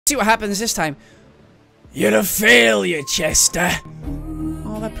see what happens this time. You're a failure, Chester.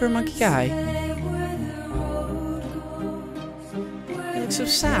 Oh, that poor monkey guy. He looks so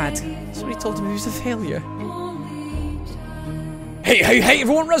sad. Somebody told him he was a failure. Hey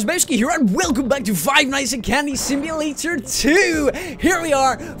everyone, Razzbowski here, and welcome back to Five Nights at Candy Simulator 2! Here we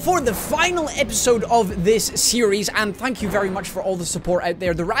are for the final episode of this series, and thank you very much for all the support out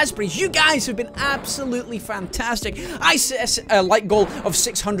there. The Raspberries, you guys have been absolutely fantastic. I set a like goal of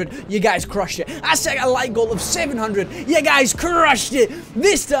 600, you guys crushed it. I set a like goal of 700, you guys crushed it.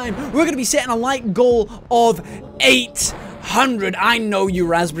 This time, we're going to be setting a like goal of 800. I know you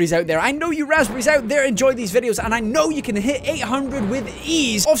raspberries out there. I know you raspberries out there enjoy these videos, and I know you can hit 800 with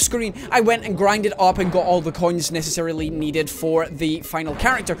ease. Off screen, I went and grinded up and got all the coins necessarily needed for the final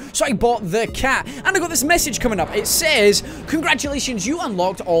character. So I bought the cat, and I got this message coming up. It says, congratulations, you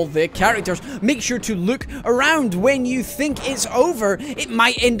unlocked all the characters. Make sure to look around when you think it's over. It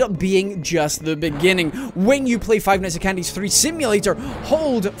might end up being just the beginning. When you play Five Nights at Candy's 3 Simulator,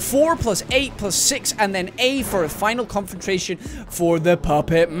 hold 4 plus 8 plus 6 and then A for a final confrontation for the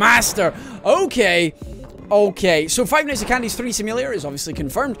Puppet Master. Okay, so Five Nights at Candy's 3 Simulator is obviously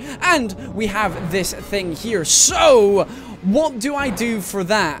confirmed, and we have this thing here. So, what do I do for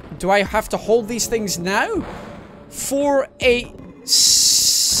that? Do I have to hold these things now? 4, 8,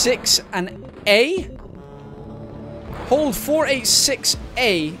 6, and A? Hold 4, 8, 6,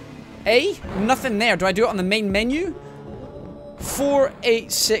 A. A? Nothing there. Do I do it on the main menu? 4,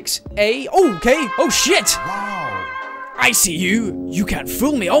 8, 6, A. Oh, okay. Oh, shit. Wow. I see you. You can't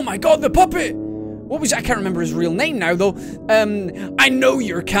fool me. Oh my god, the puppet. What was it? I can't remember his real name now, though. I know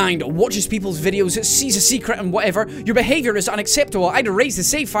you're kind. Watches people's videos, sees a secret and whatever. Your behavior is unacceptable. I'd erase the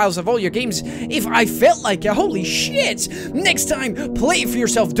save files of all your games if I felt like it. Holy shit. Next time, play it for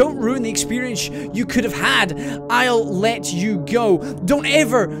yourself. Don't ruin the experience you could have had. I'll let you go. Don't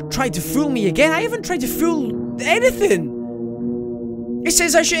ever try to fool me again. I haven't tried to fool anything. It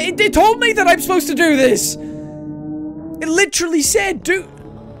says I should. They told me that I'm supposed to do this. It literally said, dude.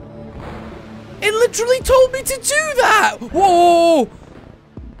 It literally told me to do that! Whoa!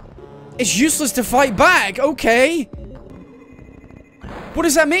 It's useless to fight back, okay. What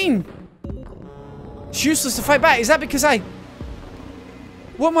does that mean? It's useless to fight back. Is that because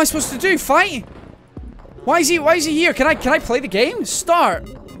what am I supposed to do? Fight? Why is he here? Can I play the game? Start.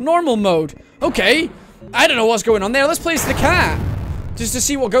 Normal mode. Okay. I don't know what's going on there. Let's play as the cat. Just to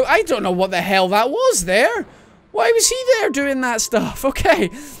see what go. I don't know what the hell that was there. Why was he there doing that stuff? Okay.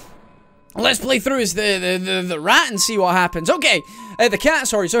 Let's play through as the rat and see what happens. Okay, the cat,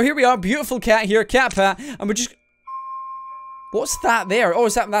 sorry. So here we are, beautiful cat here, cat pat, and we're just... What's that there? Oh,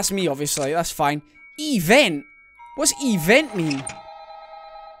 that's me, obviously. That's fine. Event. What's event mean?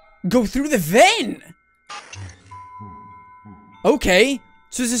 Go through the vent. Okay,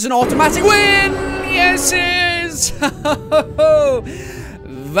 so this is an automatic win. Yes, it is.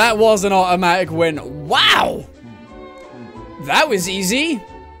 That was an automatic win. Wow. That was easy.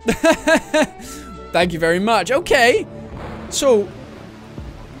 Thank you very much. Okay, so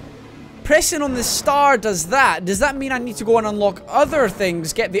pressing on the star does that. Does that mean I need to go and unlock other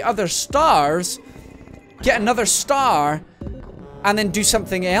things, get the other stars, get another star, and then do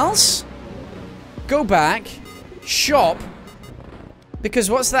something else? Go back, shop,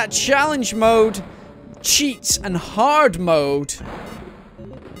 because what's that? Challenge mode, cheats, and hard mode.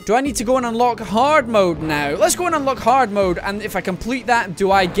 Do I need to go and unlock hard mode now? Let's go and unlock hard mode, and if I complete that,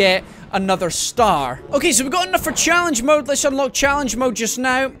 do I get another star? Okay, so we've got enough for challenge mode. Let's unlock challenge mode just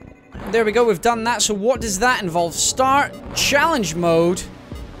now. There we go, we've done that. So what does that involve? Start challenge mode.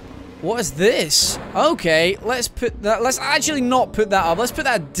 What is this? Okay, let's put that, let's actually not put that up. Let's put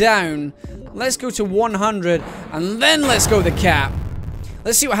that down. Let's go to 100, and then let's go the cap.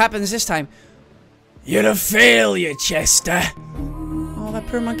 Let's see what happens this time. You're a failure, Chester. Oh, that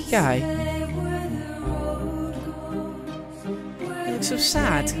poor monkey guy. He looks so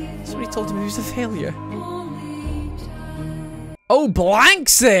sad. Somebody told him he was a failure. Oh,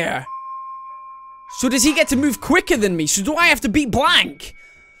 Blank's there! So does he get to move quicker than me? So do I have to beat Blank?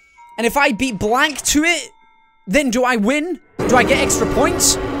 And if I beat Blank to it, then do I win? Do I get extra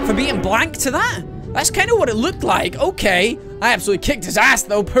points for beating Blank to that? That's kind of what it looked like. Okay. I absolutely kicked his ass,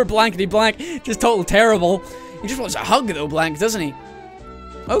 though. Poor Blankety Blank. Just total terrible. He just wants a hug, though, Blank, doesn't he?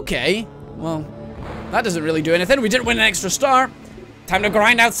 Okay, well, that doesn't really do anything. We didn't win an extra star. Time to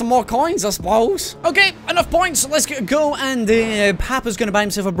grind out some more coins, I suppose. Okay, enough points. Let's go and Papa's gonna buy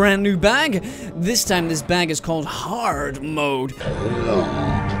himself a brand new bag. This time, this bag is called hard mode.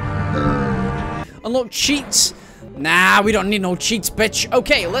 Unlock cheats. Nah, we don't need no cheats, bitch.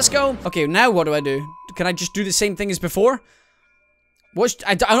 Okay, let's go. Okay, now what do I do? Can I just do the same thing as before?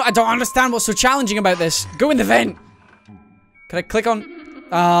 I don't understand what's so challenging about this. Go in the vent. Can I click on...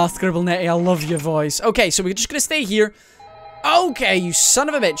 Ah, Scribble Netty, I love your voice. Okay, so we're just gonna stay here. Okay, you son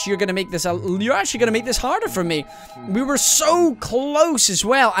of a bitch. You're gonna make this... You're actually gonna make this harder for me. We were so close as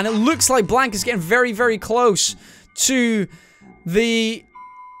well. And it looks like Blank is getting very, very close to the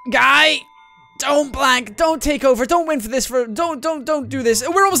guy. Don't, Blank. Don't take over. Don't win for this. Don't do this.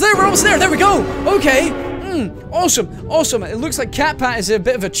 We're almost there. We're almost there. There we go. Okay. Awesome. Awesome. It looks like Cat Pat is a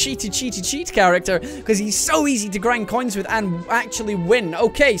bit of a cheat character because he's so easy to grind coins with and actually win.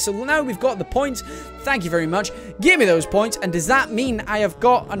 Okay, so now we've got the points. Thank you very much. Give me those points. And does that mean I have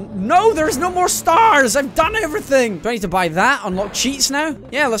got... No, there's no more stars. I've done everything. Do I need to buy that? Unlock cheats now?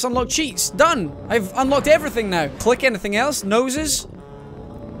 Yeah, let's unlock cheats. Done. I've unlocked everything now. Click anything else. Noses.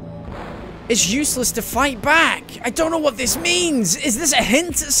 It's useless to fight back. I don't know what this means. Is this a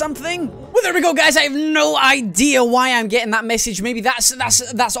hint at something? Well, there we go, guys. I have no idea why I'm getting that message. Maybe that's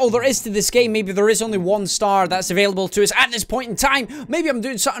all there is to this game. Maybe there is only one star that's available to us at this point in time. Maybe I'm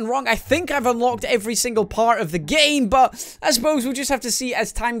doing something wrong. I think I've unlocked every single part of the game, but I suppose we'll just have to see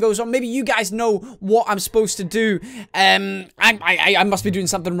as time goes on. Maybe you guys know what I'm supposed to do. I must be doing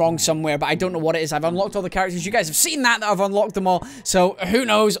something wrong somewhere, but I don't know what it is. I've unlocked all the characters. You guys have seen that I've unlocked them all. So who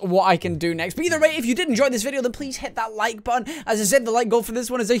knows what I can do next. But either way, if you did enjoy this video, then please hit that like button. As I said, the like goal for this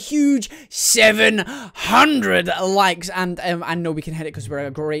one is a huge 700 likes. And I know we can hit it because we're a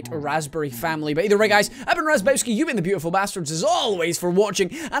great Raspberry family. But either way, guys, I've been Razzbowski. You've been the beautiful bastards as always for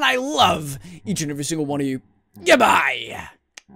watching. And I love each and every single one of you. Goodbye.